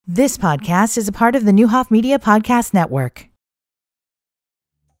This podcast is a part of the Newhoff Media Podcast Network.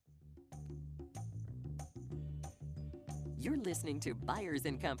 You're listening to Byers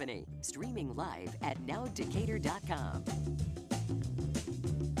 & Company, streaming live at nowdecatur.com.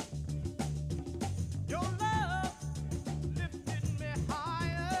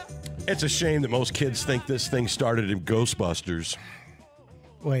 It's a shame that most kids think this thing started in Ghostbusters.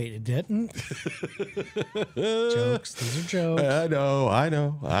 Wait, it didn't? Jokes. These are jokes. I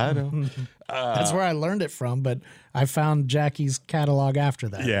know. That's where I learned it from, but I found Jackie's catalog after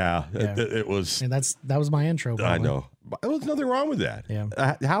that. Yeah. It was. And that was my intro. Probably. I know. But there's nothing wrong with that.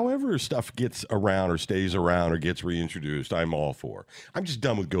 Yeah. However stuff gets around or stays around or gets reintroduced, I'm all for. I'm just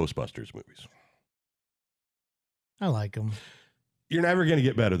done with Ghostbusters movies. I like them. You're never going to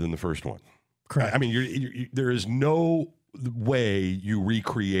get better than the first one. Correct. I mean, there is no way you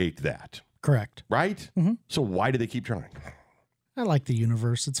recreate that. Correct. Right? Mm-hmm. So why do they keep trying? I like the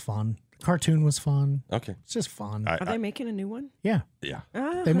universe. It's fun. The cartoon was fun. Okay. It's just fun. Are they making a new one? Yeah. Yeah.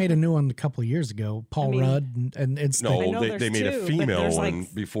 They made a new one a couple of years ago. Paul Rudd. And it's No, they made a female one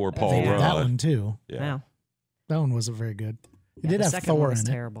before Paul they did Rudd. that one too. Yeah. Wow. That one wasn't very good. It did the have second Thor one was in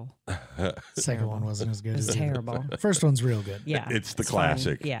it. terrible. Second one wasn't as good It's as terrible. First one's real good. Yeah. It's the fun.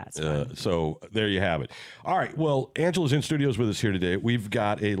 classic. Yeah, it's fun. So there you have it. All right. Well, Angela's in studios with us here today. We've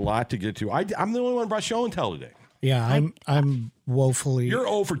got a lot to get to. I'm the only one brought show and tell today. Yeah, I'm woefully. You're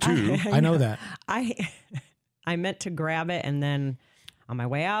 0 for 2. I know that. I meant to grab it, and then on my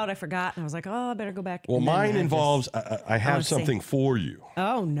way out, I forgot, and I was like, "Oh, I better go back." Well, And then mine I involves. I have let's see. something for you.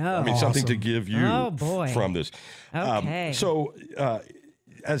 Oh no! I mean, something to Awesome. give you Oh, boy. from this. Okay. So,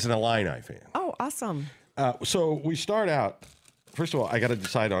 as an Illini fan, Oh, awesome! so we start out. First of all, we got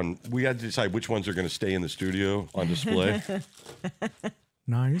to decide which ones are going to stay in the studio on display.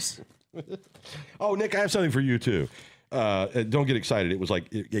 Nice. Oh, Nick, I have something for you too. Don't get excited. It was like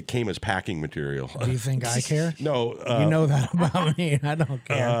it came as packing material. Do you think I care? No, You know that about me. I don't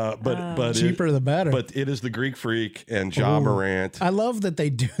care. but Cheaper the better. But it is the Greek Freak and Ja Ooh. Morant. I love that they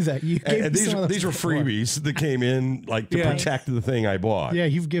do that. You gave And me some of these those were before. freebies that came in like to Yeah. protect the thing I bought. Yeah,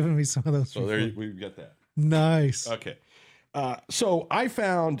 you've given me some of those. So before. there we've got that. Nice. Okay. So I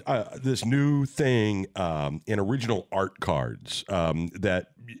found this new thing in original art cards that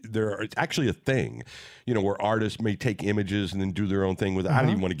it's actually a thing, where artists may take images and then do their own thing with it. I don't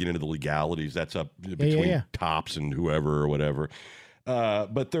even want to get into the legalities. That's up between Tops and whoever or whatever.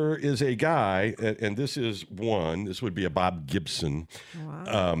 But there is a guy, and this is one. This would be a Bob Gibson,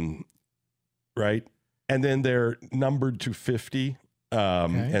 right? And then they're numbered to 50,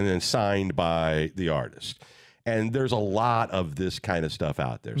 and then signed by the artist. And there's a lot of this kind of stuff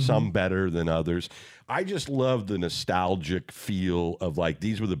out there, some better than others. I just love the nostalgic feel of like,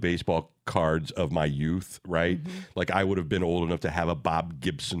 these were the baseball cards of my youth, right? Like I would have been old enough to have a Bob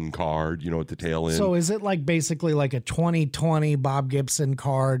Gibson card, at the tail end. So is it like basically like a 2020 Bob Gibson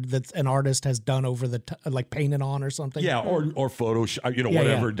card that an artist has done over the like painted on or something? Yeah, or Photoshop,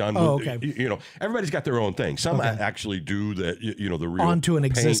 whatever done. Oh, with, okay. Everybody's got their own thing. Some actually do the, the real Onto an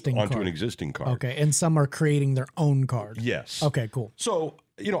paint existing onto card. an existing card. Okay, and some are creating their own card. Yes. Okay, cool. So,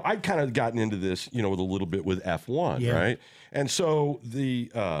 I'd kind of gotten into this, with a little bit with F1, right? And so the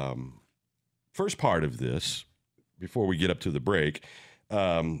first part of this, before we get up to the break,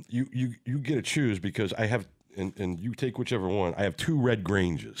 you get to choose because I have, and you take whichever one. I have 2 red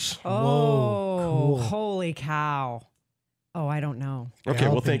Granges. Oh, cool. holy cow! Oh, I don't know. Okay,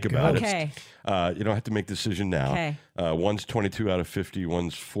 I'll well, think think about Okay. it. You don't have to make a decision now. Okay. One's 22 out of 50,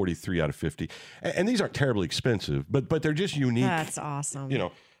 one's 43 out of 50. And these aren't terribly expensive, but they're just unique. That's awesome.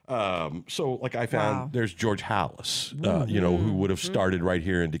 So like I found Wow. there's George Hallis, who would have started right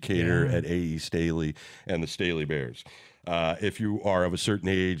here in Decatur at A.E. Staley and the Staley Bears. If you are of a certain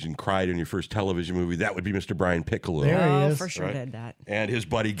age and cried in your first television movie, that would be Mr. Brian Piccolo. There he Oh, is. for sure Right. did that. And his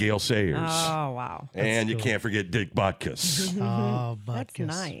buddy Gail Sayers. Oh, wow. And you can't forget Dick Butkus. Oh, That's Butkus.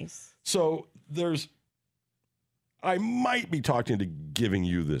 nice. So I might be talking to giving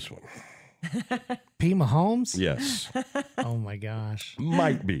you this one. P. Mahomes? Yes. Oh my gosh.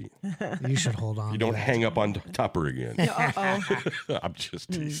 Might be. You should hold on. You to don't that. hang up on Tupper again. Uh-oh. I'm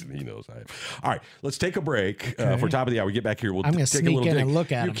just teasing. He knows I am. All right, let's take a break for top of the hour. We get back here. We'll I'm gonna take a sneak little in break. and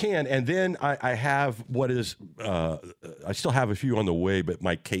look at You him. can, and then I have what is I still have a few on the way, but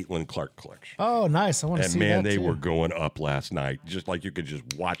my Caitlin Clark collection. Oh, nice. I want to And see man, that they too. were going up last night, just like you could just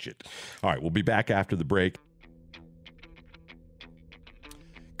watch it. All right, we'll be back after the break.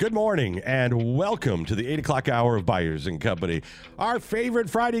 Good morning and welcome to the 8 o'clock hour of Byers & Company. Our favorite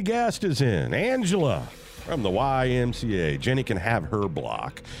Friday guest is in, Angela from the YMCA. Jenny can have her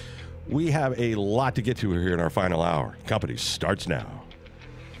block. We have a lot to get to here in our final hour. Company starts now.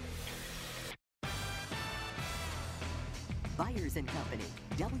 Byers and Company,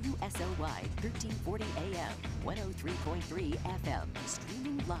 WSOY 1340 AM, 103.3 FM,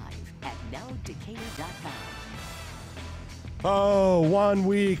 streaming live at nowdecatur.com. Oh, 1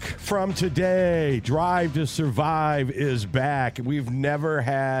 week from today, Drive to Survive is back. We've never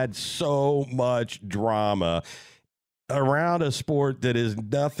had so much drama around a sport that is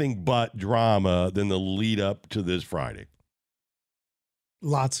nothing but drama than the lead up to this Friday.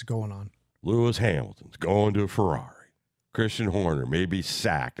 Lots going on. Lewis Hamilton's going to Ferrari. Christian Horner may be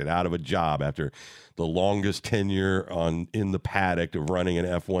sacked and out of a job after the longest tenure in the paddock of running an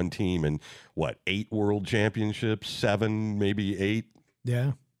F1 team in, 8 world championships? 7, maybe 8?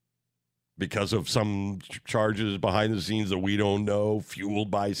 Yeah. Because of some charges behind the scenes that we don't know,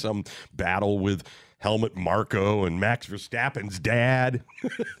 fueled by some battle with Helmut Marko and Max Verstappen's dad.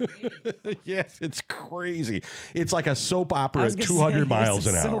 Yes, it's crazy. It's like a soap opera at 200 miles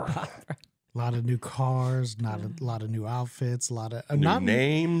an hour. A lot of new cars, not a lot of new outfits, a lot of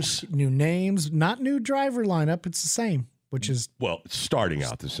names. New names, not new driver lineup. It's the same, which is it's starting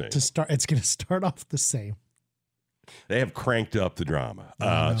out the same. It's going to start off the same. They have cranked up the drama.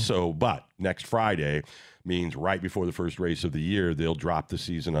 But next Friday means right before the first race of the year, they'll drop the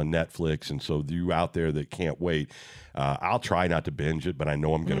season on Netflix. And so you out there that can't wait, I'll try not to binge it, but I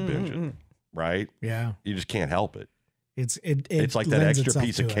know I'm going to binge it. Right? Yeah. You just can't help it. It's like that extra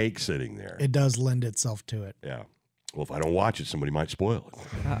piece of cake sitting there. It does lend itself to it. Yeah. Well, if I don't watch it, somebody might spoil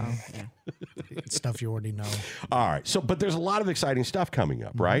it. Uh-oh. Yeah. It's stuff you already know. All right. But there's a lot of exciting stuff coming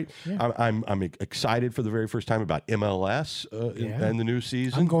up, right? Yeah. I'm excited for the very first time about MLS and the new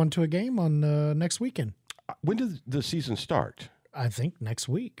season. I'm going to a game on next weekend. When does the season start? I think next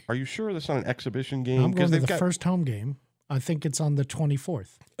week. Are you sure that's not an exhibition game? I'm going to the first home game. I think it's on the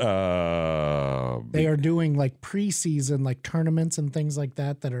 24th. They are doing like preseason, like tournaments and things like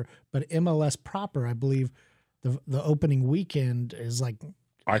that but MLS proper, I believe the opening weekend is like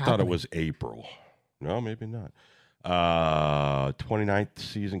I thought it was April. No, maybe not. 29th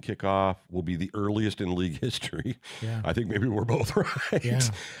season kickoff will be the earliest in league history. Yeah. I think maybe we're both right.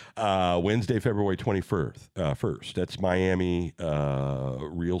 Yeah. Wednesday, February 21st. First. That's Miami,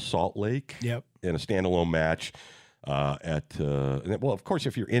 Real Salt Lake. Yep. In a standalone match. Of course,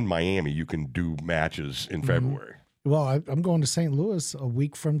 if you're in Miami, you can do matches in February. Well, I'm going to St. Louis a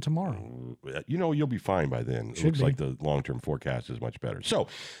week from tomorrow. You'll be fine by then. It looks like the long-term forecast is much better. So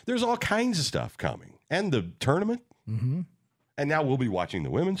there's all kinds of stuff coming. And the tournament. Mm-hmm. And now we'll be watching the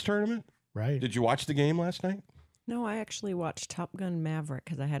women's tournament. Right. Did you watch the game last night? No, I actually watched Top Gun Maverick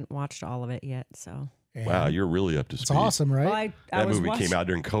because I hadn't watched all of it yet. So. And wow, you're really up to speed. It's awesome, right? Well, that movie came out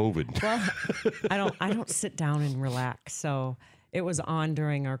during COVID. Well, I don't sit down and relax. So it was on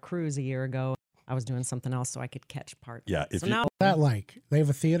during our cruise a year ago. I was doing something else so I could catch part. Yeah. Now that like they have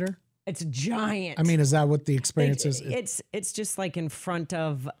a theater? It's giant. I mean, is that what the experience is? It's just like in front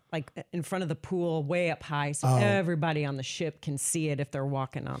of the pool, way up high, so everybody on the ship can see it if they're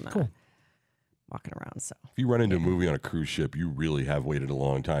walking on the walking around. So if you run into a movie on a cruise ship, you really have waited a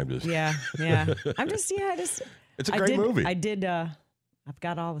long time to. Yeah. It's a great movie. I did. I've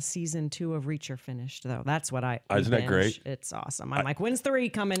got all the season 2 of Reacher finished, though. That's what I. Isn't that great? It's awesome. I'm like, when's 3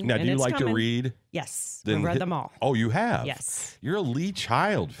 coming? Now, do you like to read? Yes, I've read them all. Oh, you have? Yes. You're a Lee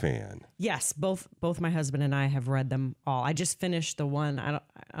Child fan. Yes, both my husband and I have read them all. I just finished the one. I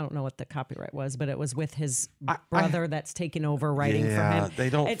don't know what the copyright was, but it was with his brother that's taken over writing for him.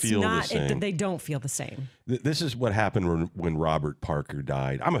 They don't feel the same. They don't feel the same. This is what happened when Robert Parker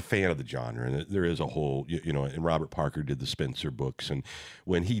died. I'm a fan of the genre, and there is a whole, and Robert Parker did the Spencer books, and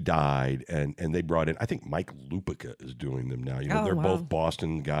when he died, and they brought in, I think Mike Lupica is doing them now. They're both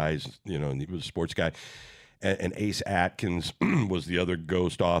Boston guys, and he was a sports guy. And Ace Atkins was the other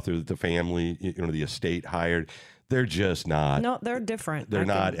ghost author that the family, the estate hired. They're just not. No, they're different. They're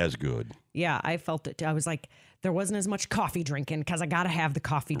not as good. Yeah, I felt it. I was like, there wasn't as much coffee drinking because I got to have the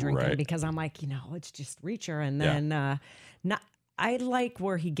coffee drinking because I'm like, it's just Reacher. And then I like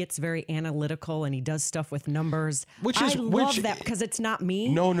where he gets very analytical and he does stuff with numbers. I love that because it's not me.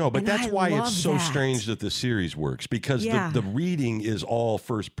 No, but that's why it's so strange that the series works because the reading is all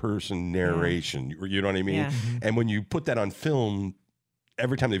first person narration. You know what I mean? Yeah. And when you put that on film,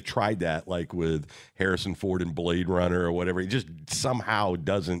 every time they've tried that, like with Harrison Ford and Blade Runner or whatever, it just somehow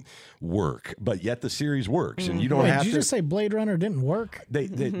doesn't work. But yet the series works, and you don't have to. Did you just say Blade Runner didn't work?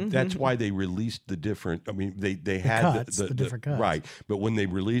 That's why they released the different. I mean, they had the different cuts, right? But when they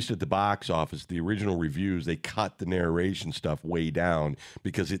released at the box office, the original reviews, they cut the narration stuff way down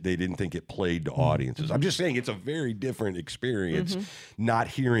because they didn't think it played to audiences. I'm just saying it's a very different experience not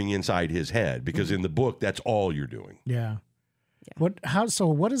hearing inside his head because in the book that's all you're doing. Yeah.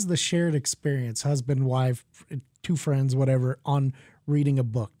 What is the shared experience, husband, wife, two friends, whatever, on reading a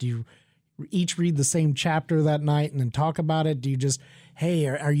book? Do you each read the same chapter that night and then talk about it? Do you just, hey,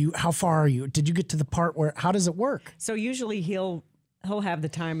 how far are you? Did you get to the part where, how does it work? So usually he'll have the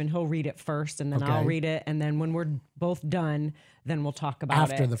time and he'll read it first, and then I'll read it, and then when we're both done, then we'll talk about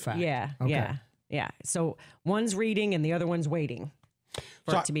it after the fact. Yeah, okay. yeah. So one's reading and the other one's waiting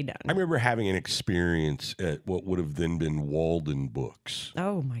for it to be done. I remember having an experience at what would have then been Walden Books.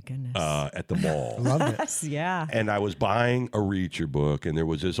 Oh my goodness! At the mall. Loved it. Yes, yeah. And I was buying a Reacher book, and there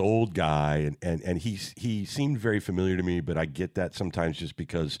was this old guy, and he seemed very familiar to me, but I get that sometimes just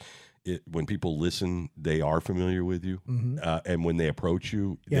because when people listen, they are familiar with you, and when they approach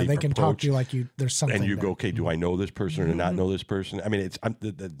you, they can talk to you like there's something. And you there. go, okay, do I know this person or not know this person? I mean, I'm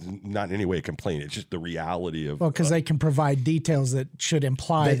not in any way a complaint. It's just the reality of because they can provide details that should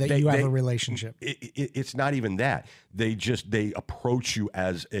imply that you have a relationship. It's not even that. They approach you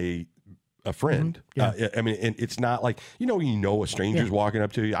as a friend. I mean, and it's not like, a stranger's walking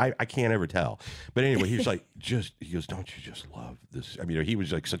up to you. I can't ever tell. But anyway, he was like, he goes, don't you just love this? I mean, he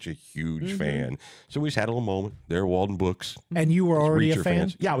was like such a huge fan. So we just had a little moment there, Walden Books. And you were already a fan?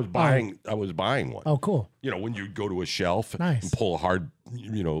 Fans. Yeah, I was buying one. Oh, cool. When you go to a shelf and pull a hard,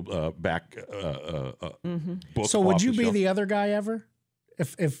 back book. So would you be the other guy ever?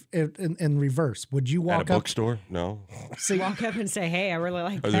 If in reverse, would you walk at a bookstore? No. Walk up and say, "Hey, I really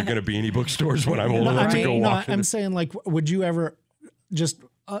like." Are there going to be any bookstores when I'm old enough to go walk? I'm saying, like, would you ever just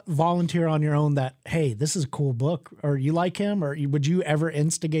volunteer on your own that, hey, this is a cool book, or you like him, or would you ever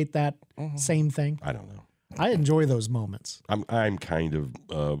instigate that same thing? I don't know. I enjoy those moments. I'm kind of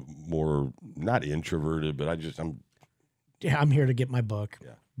more not introverted, but I'm here to get my book.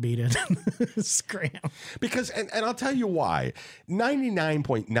 Yeah. Beat it. Scram. Because, and I'll tell you why,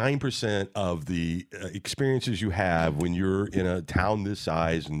 99.9% of the experiences you have when you're in a town this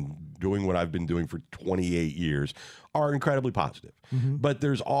size and doing what I've been doing for 28 years are incredibly positive. But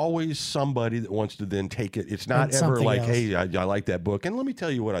there's always somebody that wants to then take it. It's not ever like, else. Hey, I like that book, and let me tell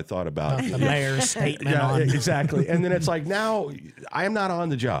you what I thought about the mayor's statement on. Exactly. And then it's like, now I am not on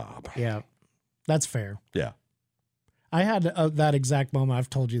the job. Yeah, that's fair. Yeah. I had that exact moment. I've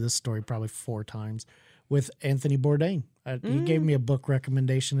told you this story probably 4 times with Anthony Bourdain. He gave me a book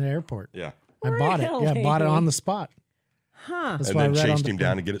recommendation at the airport. Yeah. I bought it. Yeah, bought it on the spot. Huh. That's and then chased him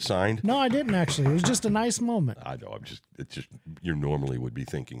down to get it signed? No, I didn't actually. It was just a nice moment. I know. It's just, you normally would be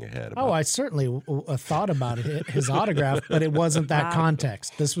thinking ahead about I certainly thought about it, his autograph, but it wasn't that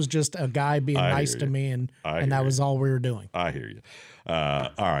context. This was just a guy being nice to me, and that was all we were doing. I hear you.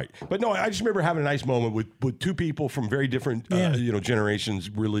 All right. But no, I just remember having a nice moment with two people from very different, generations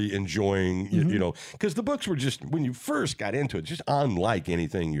really enjoying, because the books were just, when you first got into it, just unlike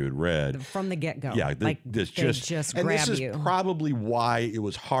anything you had read. From the get-go. Yeah. They just grab you. Probably why it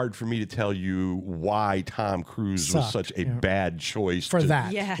was hard for me to tell you why Tom Cruise was such a bad choice for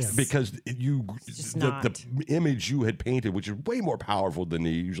that. Yes. Because the image you had painted, which is way more powerful than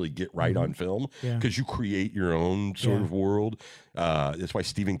they usually get right on film, because you create your own sort of world. That's why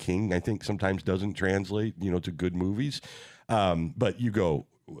Stephen King, I think, sometimes doesn't translate, to good movies. But you go,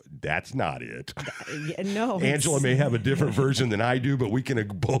 that's not it. No. Angela may have a different version than I do, but we can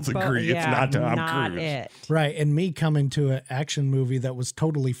both agree it's not Tom Cruise. It. Right. And me coming to an action movie that was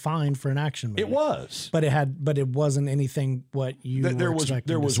totally fine for an action movie. It was. But it wasn't anything what you were expecting.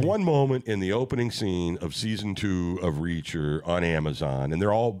 There was to see. one moment in the opening scene of season 2 of Reacher on Amazon, and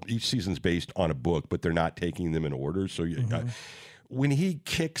each season's based on a book, but they're not taking them in order. So when he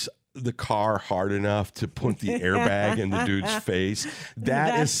kicks the car hard enough to put the airbag in the dude's face,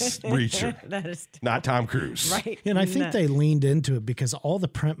 that is Reacher. That is not Tom Cruise. Right. And I think they leaned into it because all the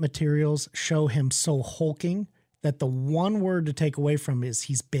print materials show him so hulking that the one word to take away from is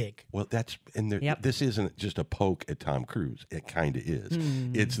he's big. Well, this isn't just a poke at Tom Cruise. It kind of is.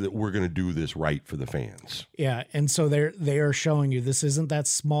 It's that we're going to do this right for the fans. Yeah, and so they are showing you this isn't that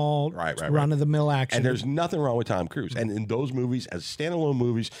small run-of-the-mill action. And there's nothing wrong with Tom Cruise. And in those movies, as standalone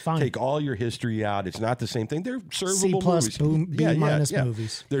movies, take all your history out. It's not the same thing. They're servable movies. B minus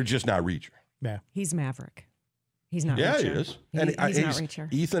movies. They're just not Reacher. Yeah, he's Maverick. He's not Reacher. Reacher. He is. He's not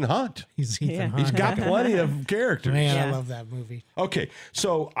Reacher. Ethan Hunt. He's Ethan Hunt. He's got plenty of characters. Man, I love that movie. Okay,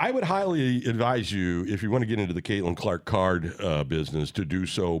 so I would highly advise you, if you want to get into the Caitlin Clark card business, to do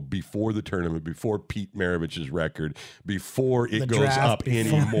so before the tournament, before Pete Maravich's record, before it goes up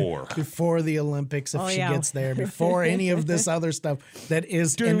anymore. Before the Olympics, if she gets there, before any of this other stuff that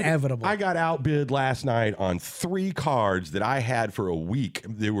is inevitable. I got outbid last night on 3 cards that I had for a week.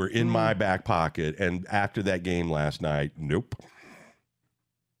 They were in my back pocket, and after that game last night, nope.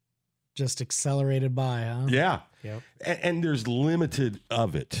 Just accelerated by, huh? Yeah. Yep. And there's limited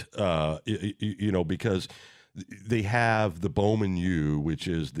of it, because they have the Bowman U, which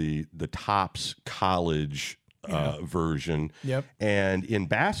is the Topps college version. Yep. And in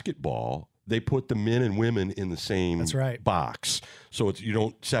basketball, they put the men and women in the same That's right. box. So you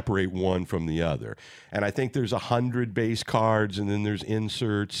don't separate one from the other. And I think there's 100 base cards, and then there's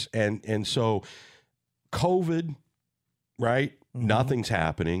inserts. And so COVID, right? Mm-hmm. Nothing's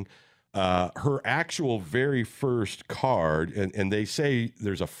happening. Her actual very first card, and they say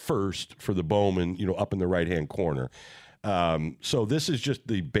there's a first for the Bowman, up in the right-hand corner. So this is just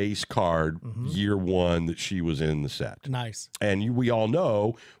the base card, year one that she was in the set. Nice. And we all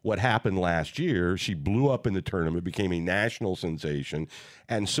know what happened last year. She blew up in the tournament, became a national sensation.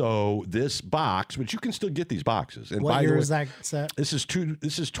 And so this box, which you can still get these boxes. And What year is that set? This is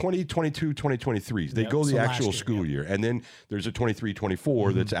 2022, 2023. They go the actual school year. And then there's a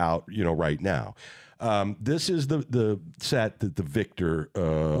 23-24 that's out, right now. This is the set that the Victor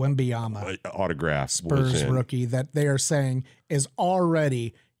Wembanyama autograph Spurs was in. rookie that they are saying is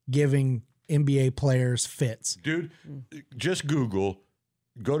already giving NBA players fits. Dude, just go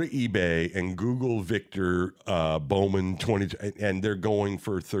to eBay and Google Victor Bowman 20, and they're going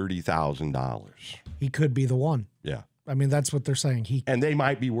for $30,000. He could be the one. Yeah. I mean, that's what they're saying. And they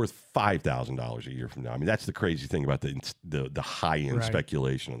might be worth $5,000 a year from now. I mean, that's the crazy thing about the high end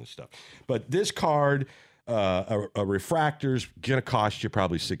speculation on this stuff. But this card, a refractor's gonna cost you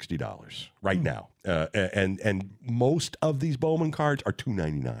probably $60 right now, and most of these Bowman cards are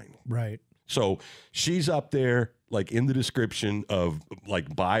 $299. Right. So she's up there, like in the description of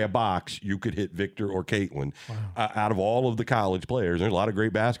like buy a box, you could hit Victor or Caitlin. Out of all of the college players. There's a lot of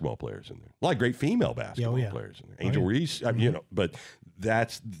great basketball players in there. A lot of great female basketball players in there. Angel Reese, but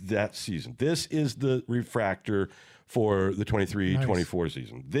that's that season. This is the refractor for the 23-24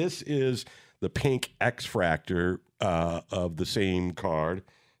 season. This is the pink X-fractor of the same card.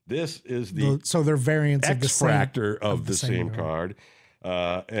 This is so they're variants X-fractor of the same card.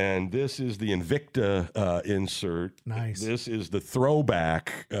 And this is the Invicta insert. Nice. This is the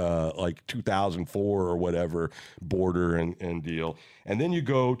throwback, like 2004 or whatever border and deal. And then you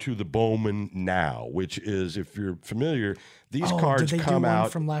go to the Bowman Now, which is, if you're familiar, these cards did they come do one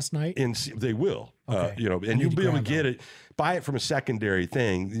out from last night. They will, Okay. and you'll be able to get it. Buy it from a secondary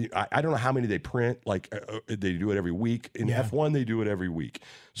thing. I don't know how many they print. Like they do it every week. In F1, they do it every week.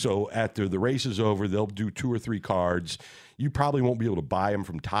 So after the race is over, they'll do 2 or 3 cards. You probably won't be able to buy them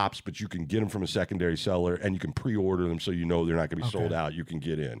from Topps, but you can get them from a secondary seller, and you can pre-order them so you know they're not going to be sold out. You can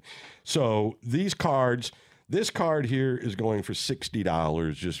get in. So these cards, this card here is going for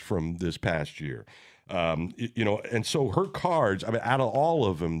 $60 just from this past year. And so her cards, I mean, out of all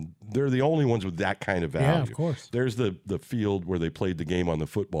of them, they're the only ones with that kind of value. Yeah, of course. There's the field where they played the game on the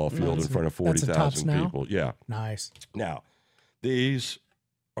football field in front of 40,000 people. Yeah. Nice. Now, these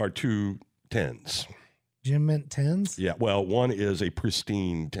are 2 10s. Gym Mint 10s? Yeah, well, one is a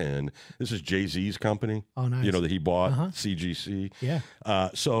pristine 10. This is Jay-Z's company. Oh, nice. That he bought, CGC. Yeah.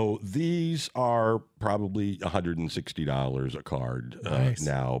 So these are probably $160 a card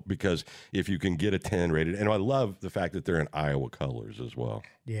now, because if you can get a 10 rated, and I love the fact that they're in Iowa colors as well.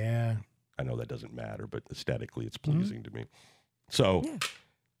 Yeah. I know that doesn't matter, but aesthetically it's pleasing to me. So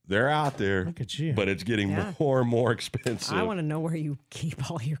they're out there. Look at you. But it's getting more and more expensive. I want to know where you keep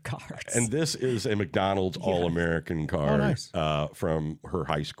all your cards. And this is a McDonald's All-American card from her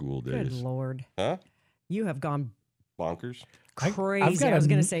high school days. Good Lord. Huh? You have gone Bonkers. crazy. I was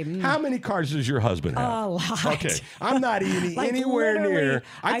going to say, how many cards does your husband have? a lot. Okay, I'm not anywhere literally, near.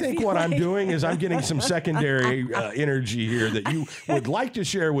 I think feel what I'm like- doing is I'm getting some secondary energy here that you would like to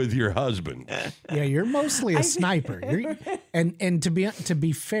share with your husband. Yeah, you're mostly a sniper. And to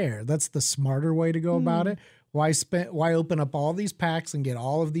be fair, that's the smarter way to go about it. Why open up all these packs and get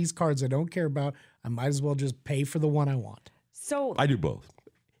all of these cards I don't care about? I might as well just pay for the one I want. So I do both.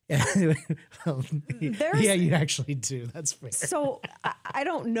 Yeah, you actually do. That's fair. So I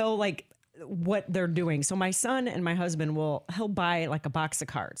don't know like what they're doing. So my son and my husband he'll buy like a box of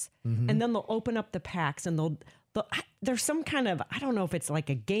cards, and then they'll open up the packs, and there's some kind of, I don't know if it's like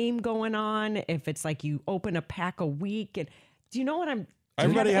a game going on, if it's like you open a pack a week, and do you know what I'm?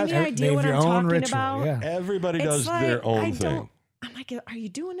 Everybody has any idea what your I'm own talking ritual, about? yeah. Everybody It's does like, their own I thing. don't- I'm like, are you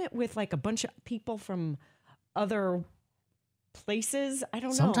doing it with like a bunch of people from other places? I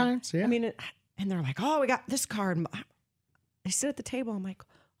don't know. Sometimes, yeah. I mean, and they're like, oh, we got this card. They sit at the table. I'm like,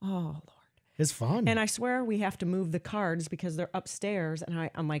 oh, Lord. It's fun. And I swear we have to move the cards because they're upstairs. And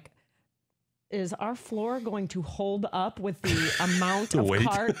I'm like, is our floor going to hold up with the amount of weight,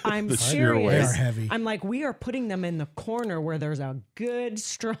 cart? I'm the sheer weight. They serious. are heavy. I'm like, we are putting them in the corner where there's a good,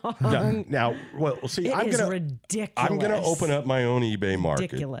 strong. Now, well, see, It I'm is gonna ridiculous. I'm gonna open up my own eBay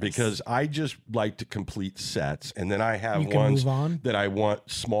market Ridiculous. because I just like to complete sets, and then I have You can ones move on? that I want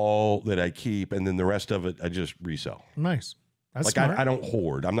small that I keep, and then the rest of it I just resell. Nice. That's Like smart. I don't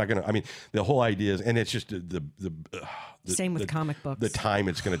hoard. I'm not gonna. I mean, the whole idea is, and it's just the Same with comic books. The time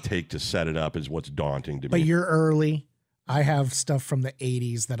it's going to take to set it up is what's daunting to me. But you're early. I have stuff from the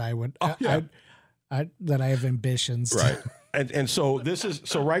 80s that I would. That I have ambitions. Right. And so this is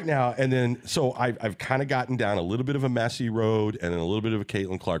so right now, and then so I've kind of gotten down a little bit of a messy road and then a little bit of a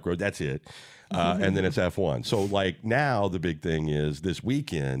Caitlin Clark road. That's it. And then it's F1. So like now the big thing is this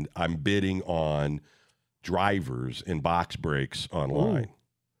weekend I'm bidding on drivers and box breaks online. Ooh.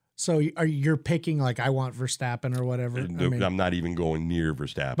 So you're picking like I want Verstappen or whatever. I'm not even going near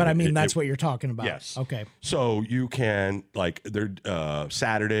Verstappen. But I mean that's what you're talking about. Yes. Okay. So you can like they're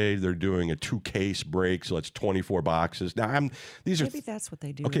Saturday they're doing a 2-case break, so it's 24 boxes. Now these Maybe are that's what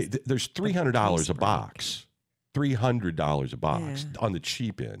they do. okay. There's $300 a break. box. $300 a box Yeah. on the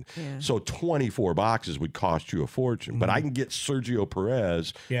cheap end. Yeah. So 24 boxes would cost you a fortune. But I can get Sergio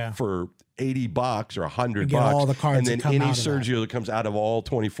Perez for $80 or $100 get all the cards and then that come any out of that. Sergio that comes out of all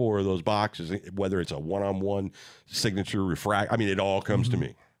 24 of those boxes, whether it's a one-on-one signature refract, I mean, it all comes to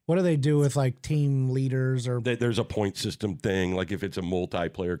me. What do they do with like team leaders or? There's a point system thing, like if it's a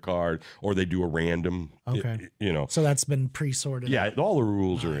multiplayer card, or they do a random. Okay. You know. So that's been pre-sorted. Yeah, all the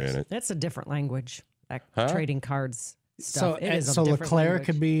rules are in it. That's a different language. That trading cards So stuff. It is a so different Leclerc language.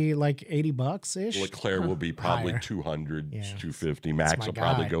 could be like $80 ish. Leclerc will be probably Higher. 200, Yeah. 250. Max my will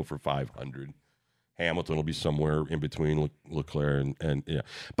probably guy. go for 500. Hamilton will be somewhere in between Leclerc and yeah.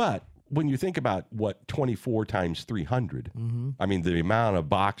 But when you think about what 24 times 300, I mean, the amount of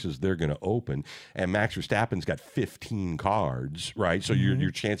boxes they're going to open, and Max Verstappen's got 15 cards, right? So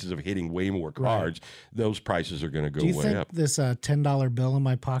your chances of hitting way more cards, those prices are going to go Do you way think up. this $10 bill in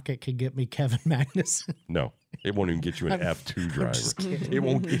my pocket could get me Kevin Magnussen? No, it won't even get you an F2 driver. just kidding. It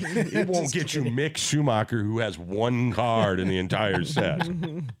won't. It won't get you Mick Schumacher, who has one card in the entire set.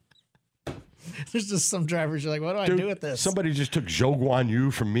 There's just some drivers you're like, what do I do with this? Somebody just took Zhou Guan Yu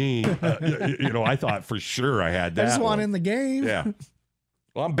from me. I thought for sure I had that. I just want one. in the game. Yeah.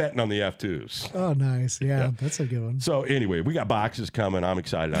 Well, I'm betting on the F2s. Oh, nice. Yeah, that's a good one. So anyway, we got boxes coming. I'm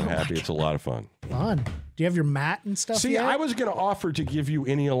excited. I'm happy. It's a lot of fun. Fun. Do you have your mat and stuff? See, yet? I was going to offer to give you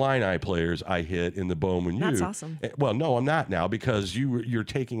any Illini players I hit in the Bowman U. That's awesome. Well, no, I'm not now because you're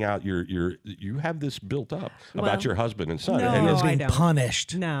taking out you have this built up about Well, your husband and son. no. And You're it's- I being don't.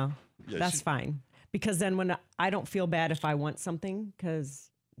 punished. No, Yeah, that's she- fine. Because then when I don't feel bad if I want something because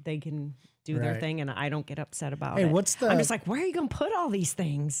they can do their Right. thing and I don't get upset about Hey, it. what's the- I'm just like, where are you going to put all these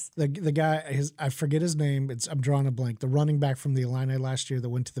things? The guy, I forget his name. I'm drawing a blank. The running back from the Illini last year that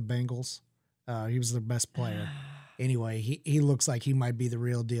went to the Bengals. He was their best player. Anyway, he looks like he might be the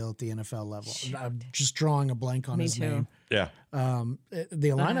real deal at the NFL level. I'm just drawing a blank on Me his too. name. Yeah. The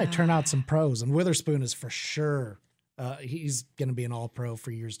Illini turn out some pros, and Witherspoon is for sure. He's going to be an All-Pro for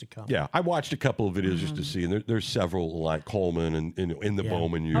years to come. Yeah, I watched a couple of videos just to see, and there's several like Coleman and in the Yeah.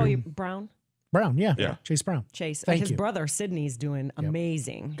 Bowman U. Oh, you Brown? Brown, yeah, Yeah. Chase Brown. Chase. Thank His you. brother Sydney's doing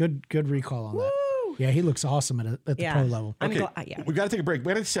amazing. Good recall on that. Yeah, he looks awesome at the pro level. I'm Okay, yeah. we got to take a break. We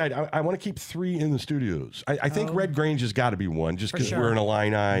got to decide. I want to keep 3 in the studios. I think Red Grange has got to be one, just because sure. we're an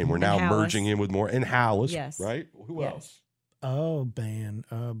Illini and we're now Hallis. merging in with more. And Hallis, Yes. right? Who Yes. else? Oh, man.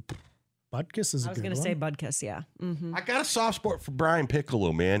 Butkus is a I was good going to one. say Budkiss, yeah. Mm-hmm. I got a soft spot for Brian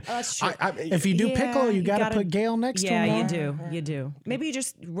Piccolo, man. That's true. If you do Yeah, Piccolo, you you got to gotta- put Gale next to Yeah, him. you though. do. You do. Maybe you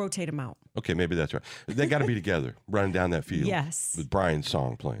just rotate them out. Okay, maybe that's right. They got to be together, running down that field. Yes. With Brian's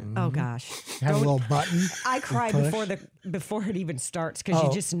song playing. Oh, gosh. Have a little button. I cry push. before it even starts because Oh.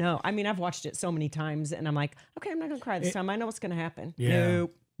 you just know. I mean, I've watched it so many times and I'm like, okay, I'm not going to cry this time. I know what's going to happen. Yeah.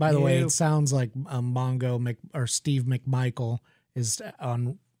 Nope. By the way, Nope. it sounds like or Steve McMichael is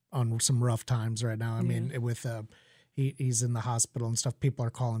on some rough times right now. I mean, with he's in the hospital and stuff. People are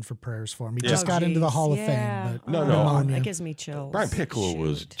calling for prayers for him. He just got into the geez. Hall Yeah. of Fame, but No, pneumonia. That gives me chills. Brian Piccolo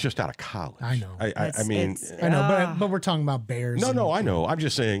was Shoot. just out of college. I know. I mean, I know, but we're talking about Bears. No, I know. I'm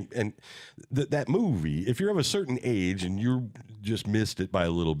just saying, and that movie, if you're of a certain age and you just missed it by a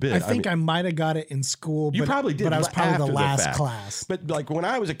little bit. I think I mean, might have got it in school. you but, probably did. but I was probably after the last fact. class. But like when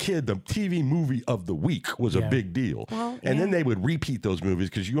I was a kid, the TV movie of the week was a Yeah. big deal. Well, and then yeah. they would repeat those movies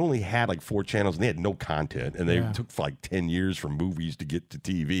because you only had like 4 channels and they had no content. And they Yeah. took like 10 years from movies to get to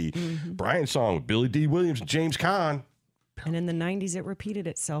TV. Mm-hmm. Brian's song with Billy D. Williams and James Caan. And in the 90s, it repeated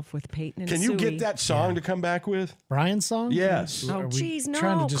itself with Peyton and Can you get that song to come back with? Brian's song? Yes. Oh, geez, no.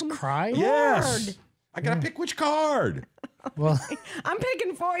 Trying to just come on. cry? Yes. Lord. I got to pick which card. Well, I'm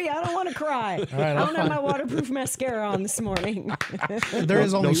picking for you. I don't want to cry. right, I I'll don't have my waterproof mascara on this morning. there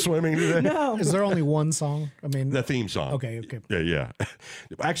is only No swimming today? No. Is there only one song? I mean, The theme song. Okay. Yeah.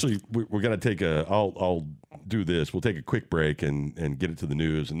 Actually, we're going to take I'll do this. We'll take a quick break and get it to the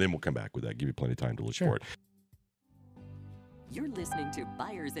news, and then we'll come back with that. Give you plenty of time to look for it. You're listening to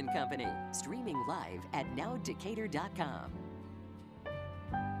Buyers and Company, streaming live at nowdecatur.com.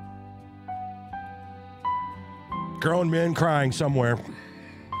 Grown men crying somewhere.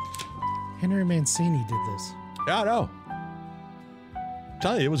 Henry Mancini did this. Yeah, I know. I'm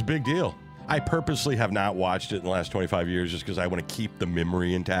telling you, it was a big deal. I purposely have not watched it in the last 25 years just because I want to keep the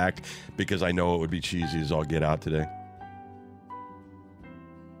memory intact because I know it would be cheesy as all get out today.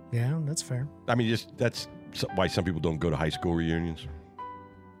 Yeah, that's fair. I mean, that's why some people don't go to high school reunions.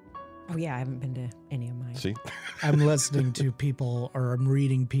 Oh, yeah. I haven't been to any of mine. See? I'm listening to people, or I'm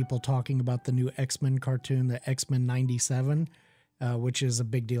reading people talking about the new X-Men cartoon, the X-Men 97, which is a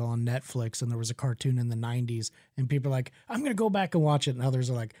big deal on Netflix. And there was a cartoon in the 90s, and people are like, I'm going to go back and watch it. And others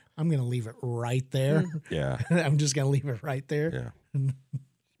are like, I'm going to leave it right there. Yeah. I'm just going to leave it right there. Yeah.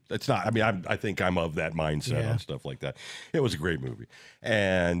 It's not, I mean, I think I'm of that mindset on stuff like that. It was a great movie.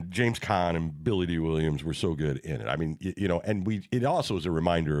 And James Caan and Billy D. Williams were so good in it. I mean, and it also is a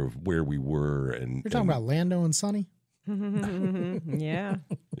reminder of where we were. And You're talking about Lando and Sonny? Yeah.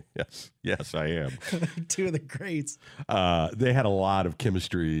 Yes, I am. Two of the greats. They had a lot of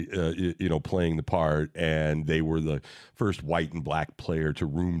chemistry, playing the part, and they were the first white and black player to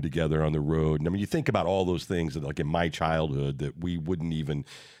room together on the road. And I mean, you think about all those things that, like in my childhood, that we wouldn't even,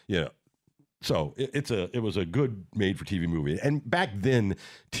 So it was a good made-for-TV movie. And back then,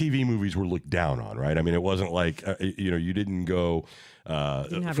 TV movies were looked down on, right? I mean, it wasn't like, you didn't go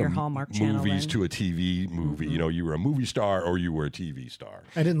didn't have from your Hallmark channel movies then. to a TV movie. Mm-hmm. You were a movie star or you were a TV star.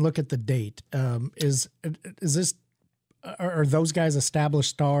 I didn't look at the date. Is this, are those guys established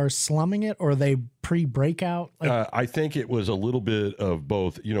stars slumming it, or are they pre-breakout? I think it was a little bit of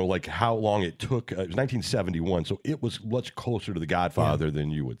both, like how long it took. It was 1971, so it was much closer to The Godfather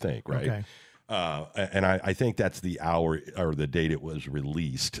than you would think, right? Okay. And I think that's the hour or the date it was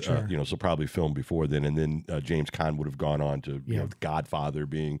released, Sure. so probably filmed before then. And then James Caan would have gone on to, Yeah. The Godfather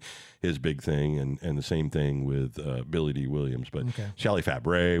being his big thing, and the same thing with Billy D. Williams. But Shelley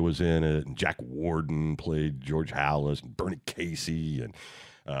Fabre was in it, and Jack Warden played George Hallis, and Bernie Casey, and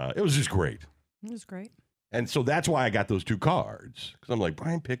it was just great. It was great. And so that's why I got those two cards, because I'm like,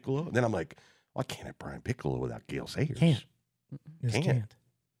 Brian Piccolo. And then I'm like, well, I can't have Brian Piccolo without Gale Sayers. Can't. Just Can't. can't.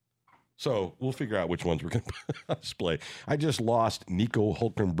 So we'll figure out which ones we're going to display. I just lost Nico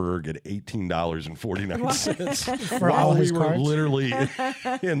Hulkenberg at $18.49 For while all we his were cards? literally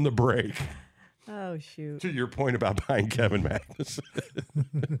in the break. Oh, shoot. To your point about buying Kevin Magnus.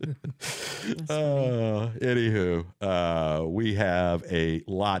 Anywho, we have a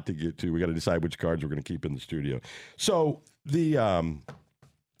lot to get to. We got to decide which cards we're going to keep in the studio. So you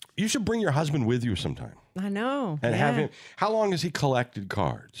should bring your husband with you sometime. I know. And yeah. have him. How long has he collected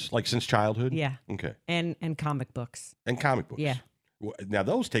cards? Like since childhood? Yeah. Okay. And comic books. And comic books. Yeah. Now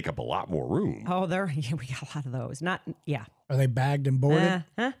those take up a lot more room. Oh, we got a lot of those. Yeah. Are they bagged and boarded?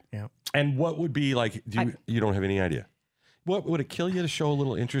 Huh? Yeah. And what would be like? You don't have any idea? What would it kill you to show a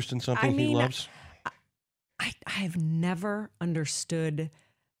little interest in something he loves? I have never understood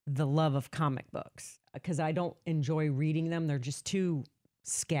the love of comic books because I don't enjoy reading them. They're just too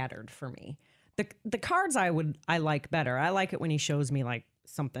scattered for me. The cards I like better. I like it when he shows me like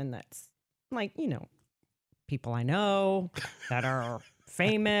something that's like, people I know that are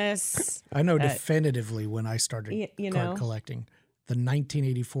famous. I know definitively when I started you card know. collecting. The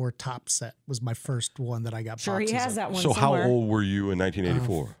 1984 top set was my first one that I got. Sure, he boxes has of. that one So somewhere. how old were you in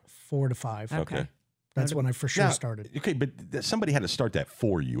 1984? 4 to 5. Okay. That's when I for sure Now, started. Okay, but somebody had to start that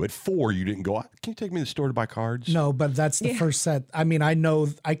for you. At 4, you didn't go, can you take me to the store to buy cards? No, but that's the first set. I mean, I know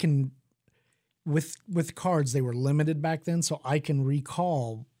I can, with cards, they were limited back then, so I can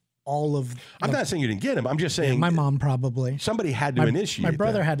recall all of. I'm not saying you didn't get them. I'm just saying my mom probably. somebody had to initiate My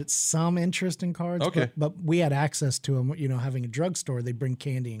brother that. had some interest in cards, Okay. but we had access to them. Having a drugstore, they bring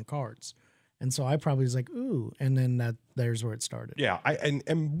candy and cards. And so I probably was like, ooh, and then there's where it started. Yeah,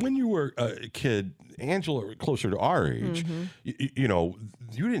 and when you were a kid, Angela, closer to our age, you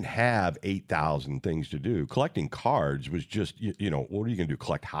didn't have 8,000 things to do. Collecting cards was just, what are you going to do?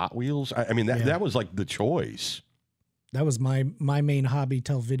 Collect Hot Wheels? I mean, that was like the choice. That was my main hobby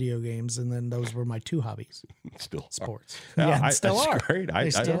till video games, and then those were my 2 hobbies. Still sports. Still are. Great.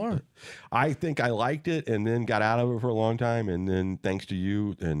 I think I liked it and then got out of it for a long time, and then thanks to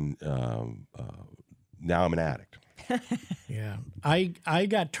you, and now I'm an addict. Yeah, I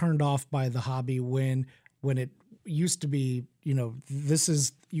got turned off by the hobby when it used to be, this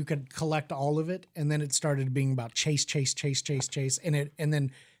is, you could collect all of it, and then it started being about chase, and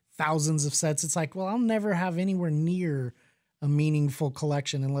then thousands of sets. It's like, well, I'll never have anywhere near a meaningful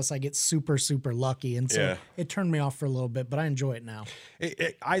collection unless I get super, super lucky. And so it turned me off for a little bit, but I enjoy it now.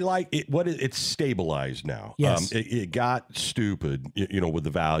 I like it. It's stabilized now. Yes. It got stupid, with the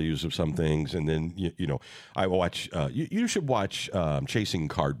values of some things. And then, I watch, you should watch Chasing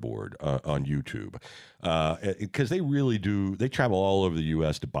Cardboard on YouTube. Because they really do, they travel all over the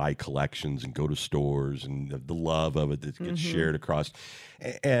U.S. to buy collections and go to stores, and the love of it that gets shared across.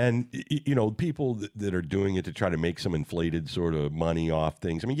 And, people that are doing it to try to make some inflated sort of money off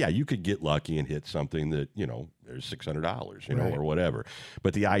things. I mean, yeah, you could get lucky and hit something that, there's $600, right, or whatever.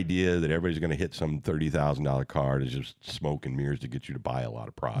 But the idea that everybody's going to hit some $30,000 card is just smoke and mirrors to get you to buy a lot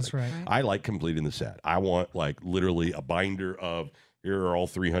of product. That's right. I like completing the set. I want, literally a binder of, here are all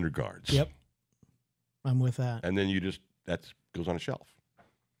 300 cards. Yep. I'm with that. And then that goes on a shelf.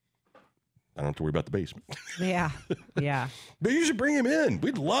 I don't have to worry about the basement. Yeah. But you should bring him in.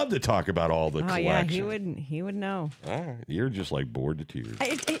 We'd love to talk about all the collections. Yeah, he would know. All right. You're just bored to tears.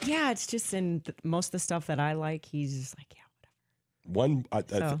 It's just in most of the stuff that I like, he's just like, yeah,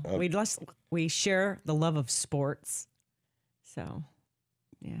 whatever. We share the love of sports. So,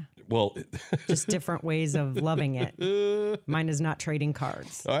 yeah. Well, just different ways of loving it. Mine is not trading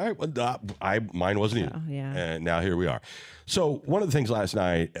cards. All right. Well, mine wasn't either. Yeah. And now here we are. So one of the things last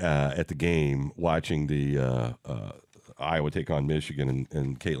night at the game, watching the Iowa take on Michigan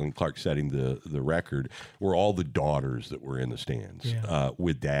and Caitlin Clark setting the record, were all the daughters that were in the stands,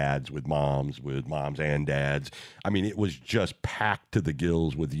 with dads, with moms and dads. I mean, it was just packed to the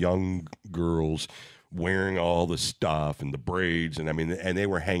gills with young girls wearing all the stuff and the braids, and and they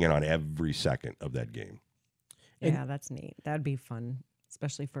were hanging on every second of that game. Yeah, that's neat. That'd be fun,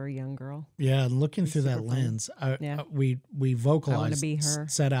 especially for a young girl. Yeah, and looking through that lens, we vocalized,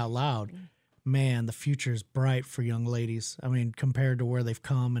 said out loud, man, the future is bright for young ladies. I mean, compared to where they've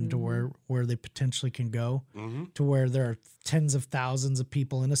come and to where they potentially can go, to where there are tens of thousands of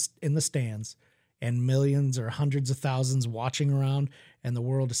people in the stands and millions or hundreds of thousands watching around, and the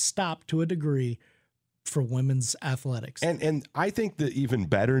world has stopped to a degree for women's athletics. And I think the even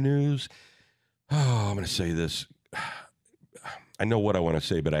better news, I'm going to say this. I know what I want to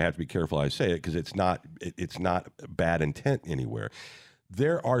say, but I have to be careful I say it because it's not bad intent anywhere.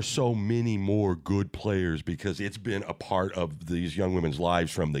 There are so many more good players because it's been a part of these young women's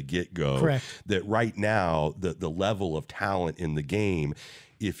lives from the get-go. Correct. That right now, the level of talent in the game,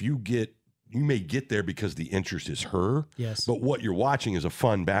 if you may get there because the interest is her. Yes. But what you're watching is a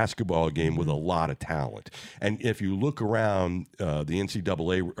fun basketball game with a lot of talent. And if you look around the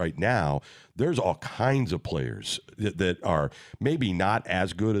NCAA right now, there's all kinds of players that are maybe not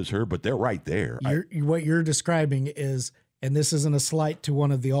as good as her, but they're right there. What you're describing is, and this isn't a slight to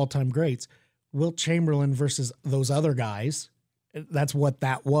one of the all-time greats, Wilt Chamberlain versus those other guys. That's what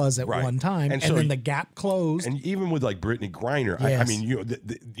that was at one time, and so, then the gap closed. And even with Brittany Griner, yes. I mean,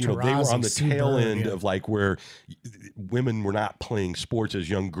 they were on the tail end of where women were not playing sports as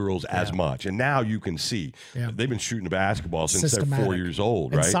young girls as much, and now you can see they've been shooting the basketball since they're 4 years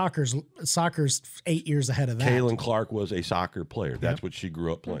old, and right? Soccer's 8 years ahead of that. Caitlin Clark was a soccer player. That's what she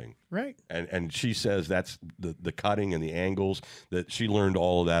grew up playing. Right. And she says that's the cutting and the angles that she learned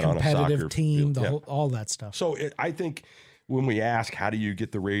all of that on a competitive soccer team, field. all that stuff. So I think. When we ask, how do you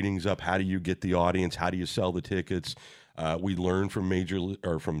get the ratings up? How do you get the audience? How do you sell the tickets? We learn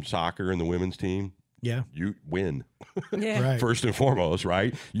from soccer and the women's team. Yeah. You win. Yeah. Right. First and foremost,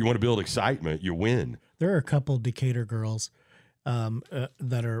 right? You want to build excitement, you win. There are a couple Decatur girls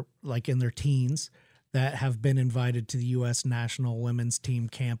that are in their teens that have been invited to the U.S. national women's team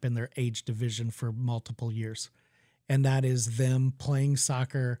camp in their age division for multiple years. And that is them playing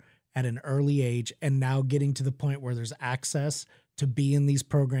soccer at an early age and now getting to the point where there's access to be in these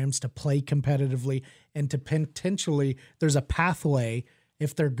programs, to play competitively, and to potentially there's a pathway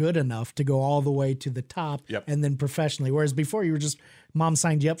if they're good enough to go all the way to the top and then professionally. Whereas before you were just mom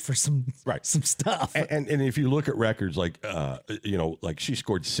signed you up for some stuff. And if you look at records she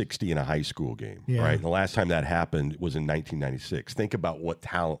scored 60 in a high school game, right? And the last time that happened was in 1996. Think about what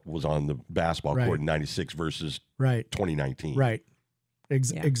talent was on the basketball court in 96 versus 2019. Right.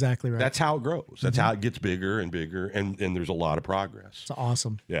 Exactly right. That's how it grows. That's how it gets bigger and bigger, and there's a lot of progress. It's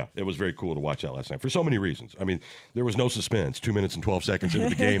awesome. Yeah, it was very cool to watch that last night for so many reasons. I mean, there was no suspense. 2 minutes and 12 seconds into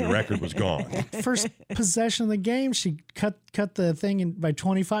the game, the record was gone. First possession of the game, she cut the thing by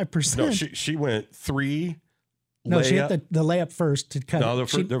 25%. No, she went 3. No, she hit the layup first to cut. No,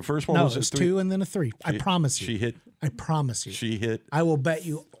 it. the first one was 3. 2 and then a 3. I promise you. She hit. I promise you. She hit. I will bet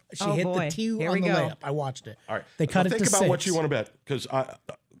you. She hit boy. the 2 Here on we the go. layup. I watched it. All right. They cut it to 6. Think about what you want to bet, because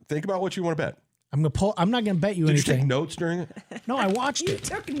think about what you want to bet. I'm not gonna bet you Did anything. you take notes during it? No, I watched it.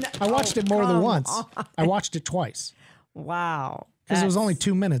 took I watched it more than come once. on. I watched it twice Wow. because it was only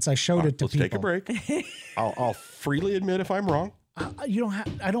 2 minutes. I showed it to Let's people. take a break. I'll freely admit if I'm wrong. You don't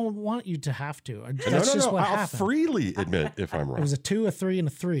have. I don't want you to have to. That's No, just what I'll happened. freely admit if I'm It wrong. was a 2, a 3, and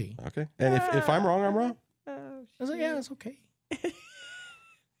a 3. Okay. And if I'm wrong, I'm wrong. I was like, yeah, it's okay.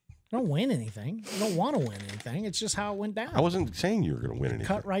 I don't win anything. I don't want to win anything. It's just how it went down. I wasn't saying you were going to win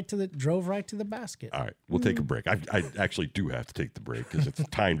anything. Drove right to the basket. All right, we'll take a break. I actually do have to take the break because it's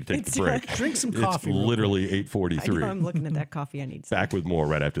time to take the break. Drink some coffee. It's literally I know, 8:43. I'm looking at that coffee. I need some. Back with more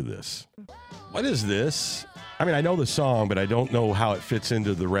right after this. What is this? I mean, I know the song, but I don't know how it fits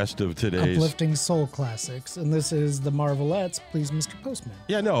into the rest of today's. Uplifting soul classics, and this is the Marvelettes. Please, Mr. Postman.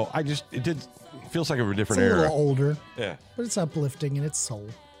 Yeah, no, it feels like a different It's a era. little older, Yeah, but it's uplifting and it's soul.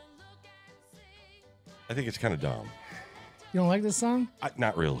 I think it's kind of dumb. You don't like this song?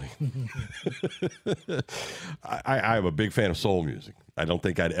 Not really. I'm a big fan of soul music. I don't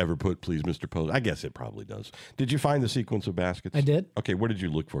think I'd ever put Please Mr. Post. I guess it probably does. Did you find the sequence of baskets? I did. Okay, what did you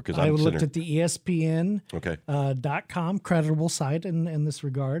look for? Because I looked at the ESPN Okay. .com, credible site in this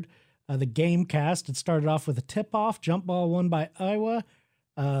regard. The game cast, it started off with a tip-off, jump ball won by Iowa.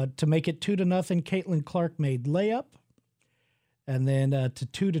 To make it 2-0, Caitlin Clark made layup. And then to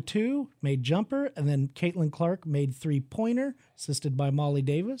 2-2, made jumper. And then Caitlin Clark made 3-pointer, assisted by Molly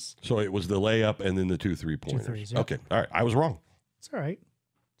Davis. So it was the layup and then the 2 3-pointers. 2 threes, yep. Okay, all right. I was wrong. It's all right.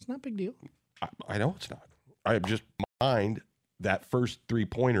 It's not a big deal. I know it's not. I just mind that first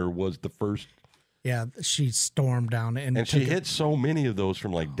 3-pointer was the first. Yeah, she stormed down And she hit so many of those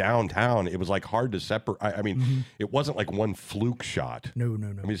from like downtown. It was like hard to separate. I mean, it wasn't like one fluke shot. No. I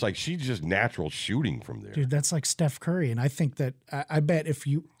mean, it's like she's just natural shooting from there. Dude, that's like Steph Curry. And I think that I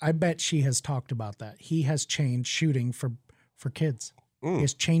bet she has talked about that. He has changed shooting for kids. He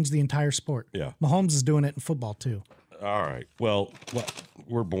has changed the entire sport. Yeah. Mahomes is doing it in football too. All right. Well,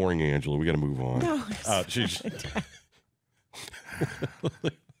 we're boring, Angela. We got to move on. No, She's.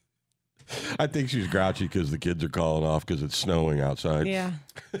 I think she's grouchy because the kids are calling off because it's snowing outside. Yeah.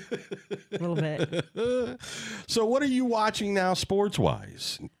 A little bit. So, what are you watching now, sports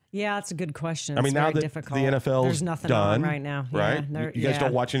wise? Yeah, that's a good question. I mean, It's now very that difficult. the NFL's There's nothing done on right now. right? Yeah, You guys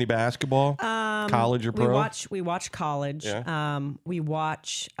don't watch any basketball, college or pro? We watch college. Yeah. We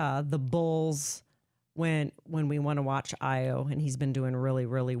watch the Bulls when we want to watch Io, and he's been doing really,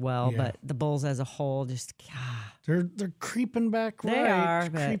 really well. Yeah. But the Bulls as a whole, just They're creeping back. they right. are.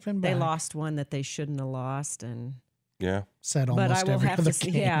 But creeping they back. lost one that they shouldn't have lost, and. Yeah. Said But almost I will every have other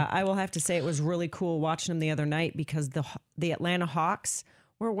to, game. I will have to say it was really cool watching them the other night because the Atlanta Hawks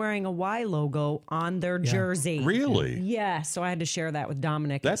were wearing a Y logo on their jersey. Really? Yeah. So I had to share that with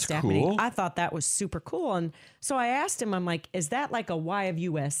Dominic That's and Stephanie. cool. I thought that was super cool, and so I asked him, I'm like, is that like a Y of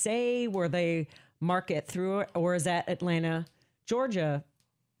USA where they mark it through it, or is that Atlanta, Georgia?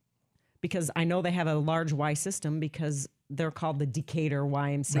 Because I know they have a large Y system because they're called the Decatur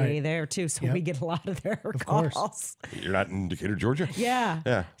YMCA Right. there too. So Yep. we get a lot of their course. calls. You're not in Decatur, Georgia? Yeah.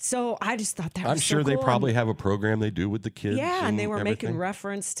 Yeah. So I just thought that was I'm sure so they cool. probably have a program they do with the kids. Yeah, and they were making everything.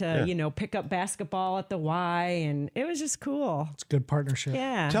 reference to, Yeah. pick up basketball at the Y, and it was just cool. It's a good partnership.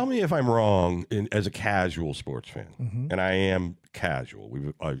 Yeah. Tell me if I'm wrong as a casual sports fan, Mm-hmm. and I am casual.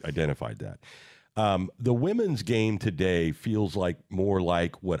 We've identified that. The women's game today feels like more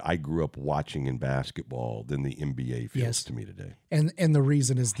like what I grew up watching in basketball than the NBA feels Yes. to me today. And the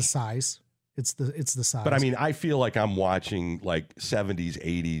reason is the size. It's the size. But I mean, I feel like I'm watching like 70s,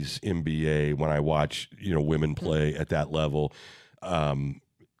 80s NBA when I watch, women play at that level.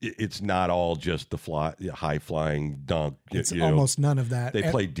 It's not all just the high flying dunk. it's almost none of that. They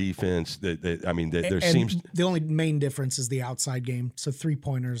And- play defense. There and seems the only main difference is the outside game. So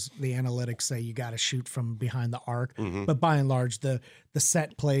 3-pointers, the analytics say you got to shoot from behind the arc. Mm-hmm. But by and large, the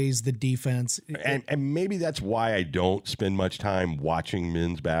set plays, the defense. and maybe that's why I don't spend much time watching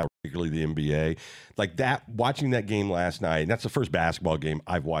men's basketball, particularly the NBA. Like that, watching that game last night, and that's the first basketball game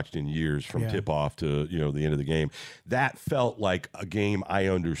I've watched in years from Yeah. tip-off to, the end of the game. That felt like a game I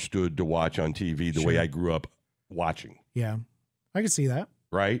understood to watch on TV the way Sure. I grew up watching, Yeah, I can see that.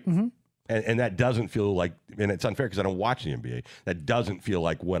 right? Mm-hmm. And that doesn't feel like, and it's unfair because I don't watch the NBA. That doesn't feel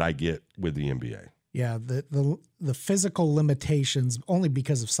like what I get with the NBA. Yeah, the physical limitations only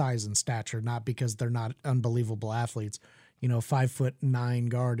because of size and stature, not because they're not unbelievable athletes. 5'9"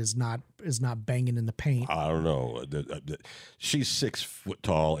 guard is not banging in the paint. I don't know. She's 6 foot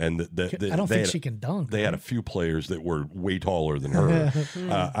tall, and I don't think she can dunk. They had a few players that were way taller than her.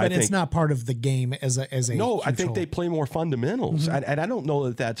 But it's not part of the game as a. No, I think hole. they play more fundamentals, and I don't know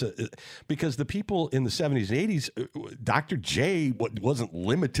that that's because the people in the 70s and 80s, Dr. J wasn't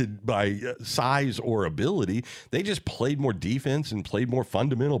limited by size or ability. They just played more defense and played more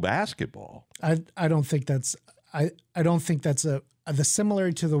fundamental basketball. I don't think that's. I don't think that's the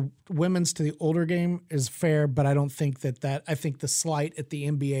similarity to the women's to the older game is fair, but I don't think that I think the slight at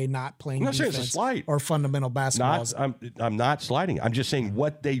the NBA not playing defense it's a slight. or fundamental basketball. I'm not sliding. I'm just saying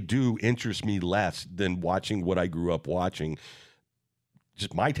what they do interests me less than watching what I grew up watching.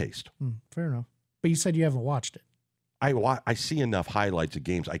 Just my taste. Fair enough. But you said you haven't watched it. I see enough highlights of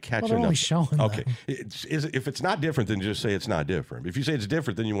games. I catch they're enough. only showing Okay, if it's not different, then just say it's not different. If you say it's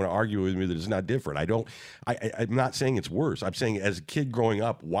different, then you want to argue with me that it's not different. I'm not saying it's worse. I'm saying as a kid growing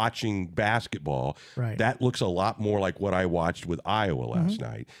up watching basketball, right. That looks a lot more like what I watched with Iowa last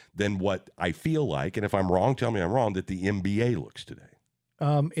night than what I feel like. And if I'm wrong, tell me I'm wrong. That the NBA looks today.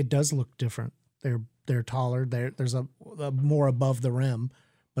 It does look different. They're taller. There's a more above the rim,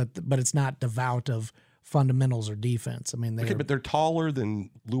 but it's not devout of fundamentals or defense. I mean, but they're taller than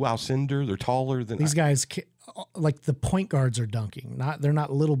Lou Alcindor. They're taller than these guys. Like the point guards are dunking. They're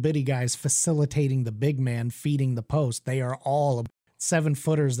not little bitty guys facilitating the big man feeding the post. They are all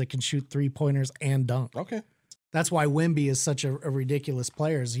 7-footers that can shoot 3-pointers and dunk. Okay, that's why Wemby is such a ridiculous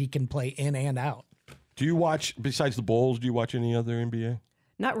player. Is he can play in and out. Do you watch besides the Bulls? Do you watch any other NBA?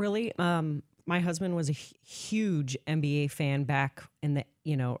 Not really. My husband was a huge NBA fan back in the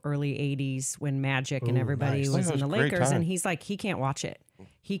early 80s when Magic and everybody was in the Lakers, and he's like, he can't watch it.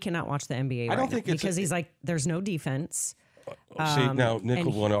 He cannot watch the NBA because he's like, there's no defense. See, now Nick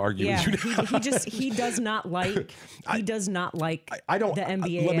will want to argue with you. He does not like the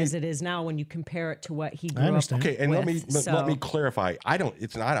NBA as it is now when you compare it to what he grew up. Okay, and with, let me clarify. I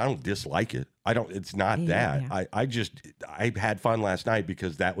don't dislike it. It's not that. Yeah. I had fun last night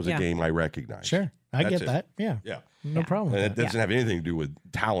because that was a game I recognized. Sure. I get that. Yeah. No problem. And it doesn't have anything to do with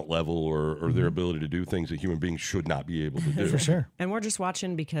talent level or their ability to do things that human beings should not be able to do. For sure. And we're just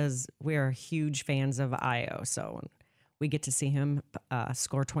watching because we're huge fans of Io. So we get to see him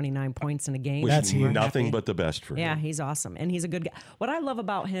score 29 points in a game. That's nothing but the best for him. Yeah, he's awesome. And he's a good guy. What I love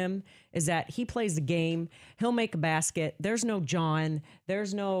about him is that he plays the game. He'll make a basket. There's no John.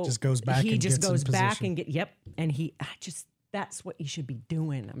 There's no... Just goes back He and just gets goes in back position. and get... And that's what you should be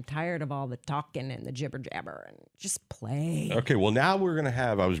doing. I'm tired of all the talking and the jibber jabber and just play. Okay, well, now we're going to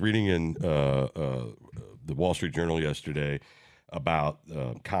have... I was reading in the Wall Street Journal yesterday about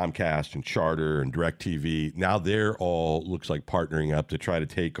Comcast and Charter and DirecTV. Now they're all, looks like, partnering up to try to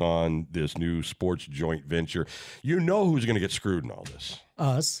take on this new sports joint venture. You know who's going to get screwed in all this?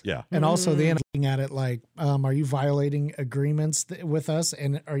 Us. Yeah. And also the looking at it like, are you violating agreements with us?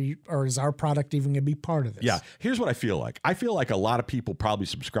 And or is our product even going to be part of this? Yeah. Here's what I feel like. I feel like a lot of people probably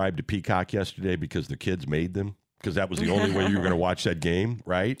subscribed to Peacock yesterday because the kids made them. Because that was the only way you were going to watch that game,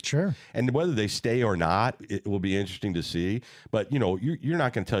 right? Sure. And whether they stay or not, it will be interesting to see. But, you're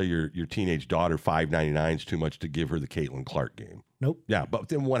not going to tell your teenage daughter $5.99 is too much to give her the Caitlin Clark game. Nope. Yeah, but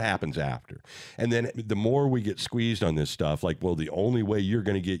then what happens after? And then the more we get squeezed on this stuff, like, well, the only way you're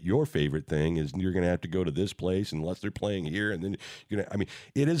going to get your favorite thing is you're going to have to go to this place unless they're playing here. And then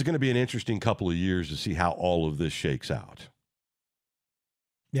it is going to be an interesting couple of years to see how all of this shakes out.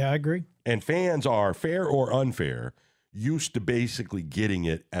 Yeah, I agree. And fans are, fair or unfair, used to basically getting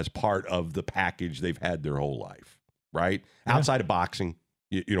it as part of the package they've had their whole life, right? Yeah. Outside of boxing,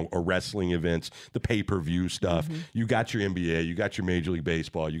 or wrestling events, the pay-per-view stuff. Mm-hmm. You got your NBA, you got your Major League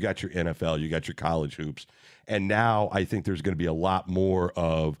Baseball, you got your NFL, you got your college hoops. And now I think there's going to be a lot more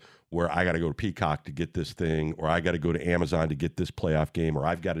of where I got to go to Peacock to get this thing, or I got to go to Amazon to get this playoff game, or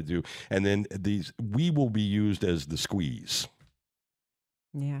I've got to do. And then we will be used as the squeeze.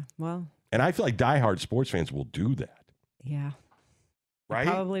 Yeah, well. And I feel like diehard sports fans will do that. Yeah. Right?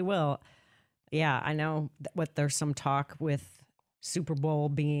 Probably will. Yeah, I know there's some talk with Super Bowl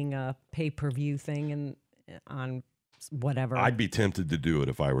being a pay-per-view thing and on whatever. I'd be tempted to do it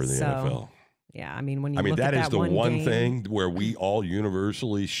if I were the NFL. Yeah, I mean, when you look that at is the one game, thing where we all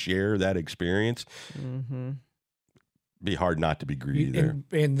universally share that experience. Mm-hmm. Be hard not to be greedy there.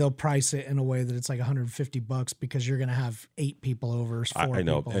 And they'll price it in a way that it's like $150 because you're going to have 8 people over. I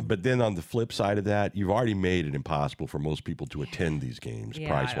know. But then on the flip side of that, you've already made it impossible for most people to attend these games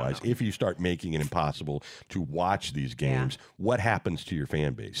price-wise. If you start making it impossible to watch these games, what happens to your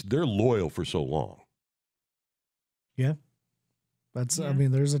fan base? They're loyal for so long. Yeah. I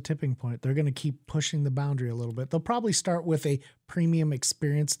mean, there's a tipping point. They're going to keep pushing the boundary a little bit. They'll probably start with a premium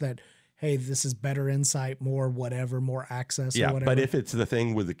experience that, hey, this is better insight, more whatever, more access or whatever. But if it's the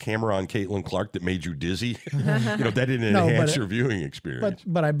thing with the camera on Caitlin Clark that made you dizzy, that didn't enhance your viewing experience.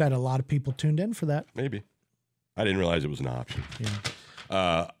 But I bet a lot of people tuned in for that. Maybe. I didn't realize it was an option.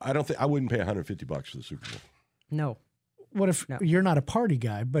 Yeah. I wouldn't pay $150 for the Super Bowl. No. What if you're not a party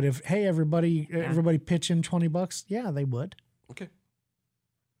guy, but if, hey, everybody pitch in $20? Yeah, they would. Okay.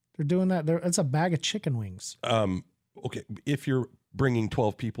 They're doing that. It's a bag of chicken wings. Okay. If you're bringing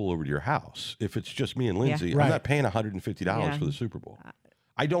 12 people over to your house, if it's just me and Lindsay, Right. I'm not paying $150 for the Super Bowl.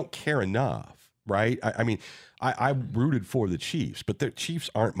 I don't care enough, right? I mean, I rooted for the Chiefs, but the Chiefs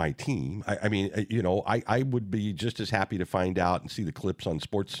aren't my team. I would be just as happy to find out and see the clips on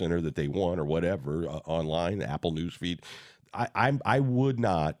SportsCenter that they won or whatever online, Apple Newsfeed. I would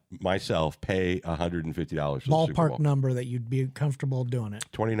not myself pay $150 for the Super Bowl. Ballpark number that you'd be comfortable doing it.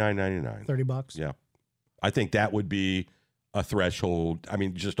 $29.99. $30. Yeah, I think that would be a threshold. I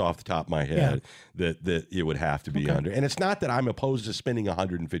mean, just off the top of my head, that it would have to be under. And it's not that I'm opposed to spending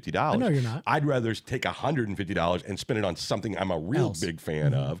 $150. I know you're not. I'd rather take $150 and spend it on something I'm a real big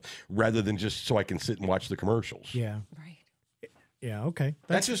fan of, rather than just so I can sit and watch the commercials. Yeah. Right. Yeah, okay.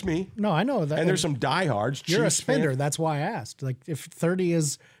 That's just me. No, I know that. And there's some diehards. You're a Chiefs spender. fans. That's why I asked. Like, if 30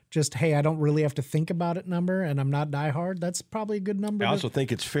 is just, hey, I don't really have to think about it number, and I'm not diehard, that's probably a good number. I also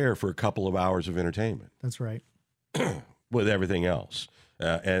think it's fair for a couple of hours of entertainment. That's right. With everything else.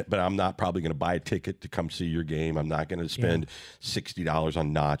 But I'm not probably going to buy a ticket to come see your game. I'm not going to spend $60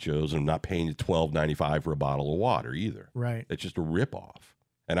 on nachos, and I'm not paying you $12.95 for a bottle of water either. Right. It's just a ripoff.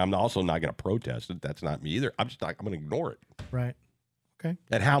 And I'm also not going to protest it. That's not me either. I'm going to ignore it. Right. Okay.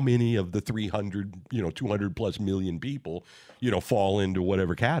 And how many of the 300, 200 plus million people, fall into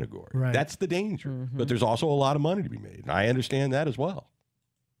whatever category? Right. That's the danger. But there's also a lot of money to be made. I understand that as well.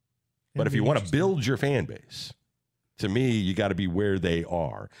 But if you want to build your fan base, to me, you got to be where they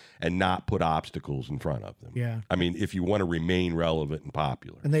are and not put obstacles in front of them. Yeah. I mean, if you want to remain relevant and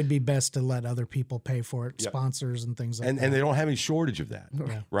popular. And they'd be best to let other people pay for it, sponsors and things like that. And they don't have any shortage of that,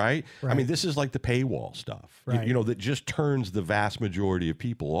 right? I mean, this is like the paywall stuff, Right. that just turns the vast majority of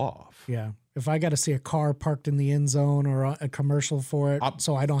people off. Yeah. If I got to see a car parked in the end zone or a commercial for it,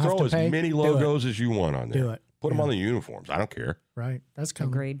 so I don't have to Throw pay. as many logos as you want on there. Do it. Put them on the uniforms. I don't care. Right. That's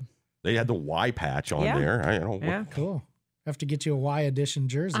coming. Agreed. They had the Y patch on there. I don't. Yeah. Cool. Have to get you a Y edition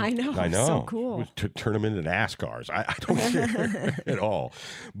jersey. I know. So cool. To turn them into NASCARs. I don't care at all.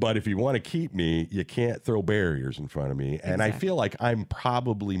 But if you want to keep me, you can't throw barriers in front of me. And I feel like I'm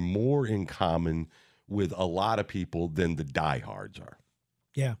probably more in common with a lot of people than the diehards are.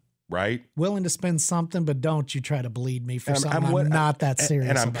 Yeah. Right? Willing to spend something, but don't you try to bleed me for something I'm not that serious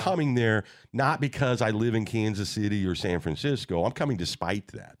And I'm about. coming there not because I live in Kansas City or San Francisco. I'm coming despite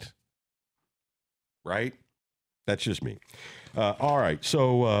that. Right? That's just me. All right.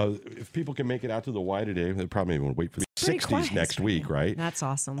 So if people can make it out to the Y today, they probably won't wait for the 60s next week, right? That's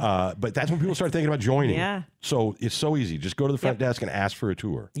awesome. But that's when people start thinking about joining. Yeah. So it's so easy. Just go to the front desk and ask for a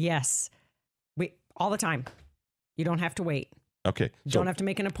tour. Yes. All the time. You don't have to wait. Okay. You don't have to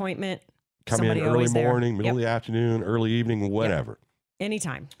make an appointment. Come Somebody in early always there. morning, middle of the afternoon, early evening, whatever.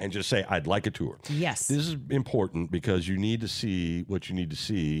 Anytime. And just say, I'd like a tour. Yes. This is important because you need to see what you need to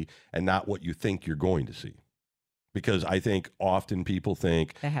see and not what you think you're going to see. Because I think often people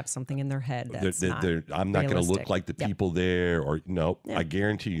think they have something in their head that's I'm not going to look like the Yep. people there, or I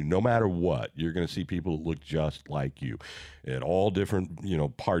guarantee you, no matter what, you're going to see people that look just like you at all different,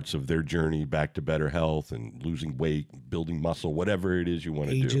 parts of their journey back to better health and losing weight, building muscle, whatever it is you want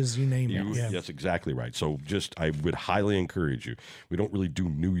to do. Ages, you name it. Yeah. That's exactly right. So I would highly encourage you. We don't really do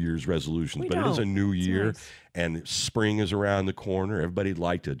New Year's resolutions, but it is a new year. Nice. And spring is around the corner. Everybody'd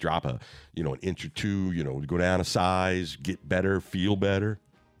like to drop an inch or two, go down a size, get better, feel better.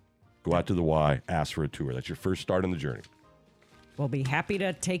 Go out to the Y, ask for a tour. That's your first start on the journey. We'll be happy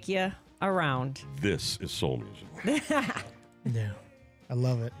to take you around. This is Soul Music. Yeah. I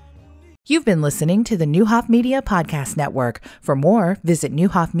love it. You've been listening to the Newhoff Media Podcast Network. For more, visit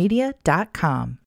newhoffmedia.com.